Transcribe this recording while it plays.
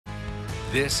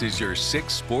This is your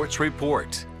 6 Sports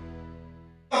Report.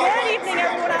 Good evening,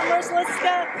 everyone. I'm Marissa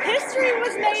Liska. History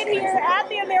was made here at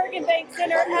the American Bank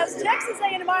Center as Texas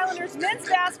A&M Islanders men's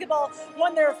basketball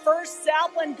won their first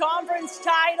Southland Conference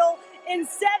title in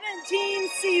 17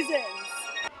 seasons.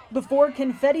 Before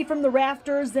confetti from the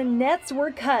rafters and nets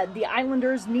were cut, the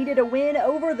Islanders needed a win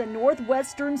over the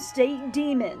Northwestern State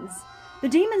Demons. The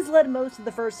Demons led most of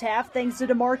the first half thanks to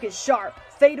DeMarcus Sharp.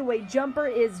 Fadeaway jumper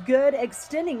is good,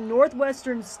 extending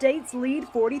Northwestern State's lead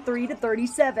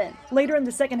 43-37. Later in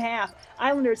the second half,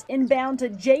 Islanders inbound to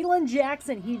Jalen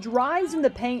Jackson. He drives in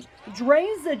the paint,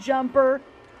 drains the jumper,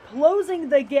 closing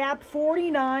the gap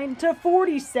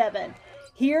 49-47.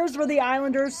 Here's where the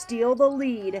Islanders steal the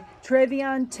lead.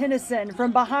 Trevion Tennyson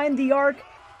from behind the arc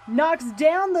knocks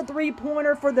down the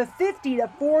three-pointer for the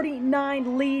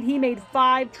 50-49 lead. He made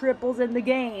 5 triples in the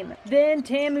game. Then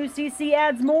Tamu Cece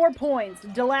adds more points.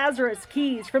 DeLazarus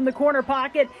Keys from the corner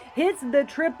pocket hits the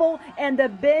triple, and the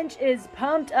bench is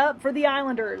pumped up for the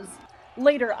Islanders.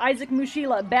 Later, Isaac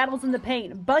Mushila battles in the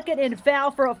paint, bucket and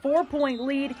foul for a 4-point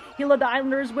lead. He led the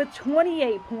Islanders with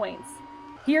 28 points.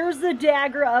 Here's the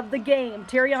dagger of the game.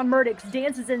 Terrion Murdix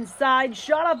dances inside.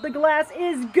 Shot off the glass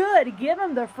is good. Give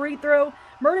him the free throw.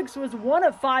 Murdix was one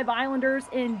of 5 Islanders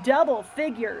in double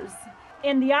figures.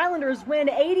 And the Islanders win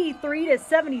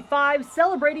 83-75,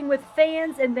 celebrating with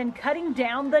fans and then cutting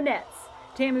down the nets.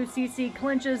 Tamu Cece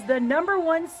clinches the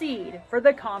 #1 seed for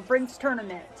the conference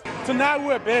tournament. Tonight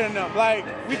we're better enough.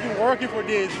 We've been working for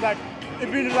this.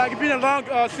 It's been a long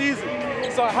season.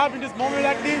 So having this moment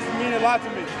like this means a lot to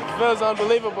me. It feels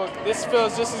unbelievable. This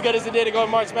feels just as good as it did to go to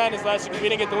March Madness last year because we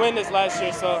didn't get the win this last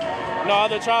year. So,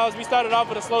 other trials, we started off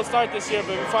with a slow start this year,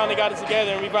 but we finally got it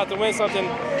together and we about to win something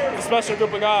with a special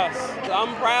group of guys.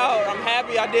 I'm proud. I'm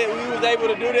happy we was able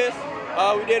to do this.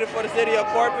 We did it for the city of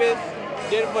Corpus.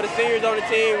 Did it for the seniors on the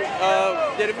team.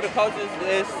 Did it for the coaches.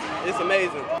 It's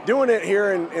amazing. Doing it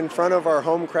here in front of our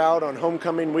home crowd on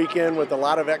homecoming weekend with a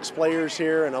lot of ex-players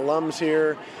here and alums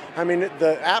here. I mean,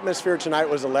 the atmosphere tonight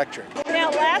was electric.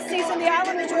 Now, last season, the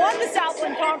Islanders won the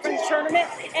Southland Conference tournament,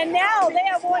 and now they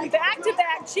have won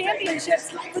back-to-back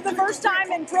championships for the first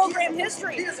time in program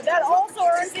history. That also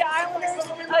earns the Islanders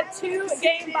a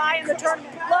 2-game bye in the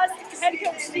tournament. Plus, head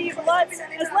coach Steve Lutz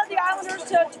has led the Islanders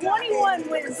to a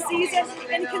 21-win season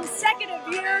in consecutive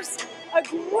years. A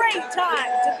great time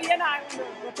to be an Islander.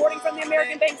 Reporting from the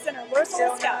American Bank Center, Marissa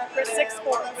Liska for 6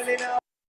 Sports.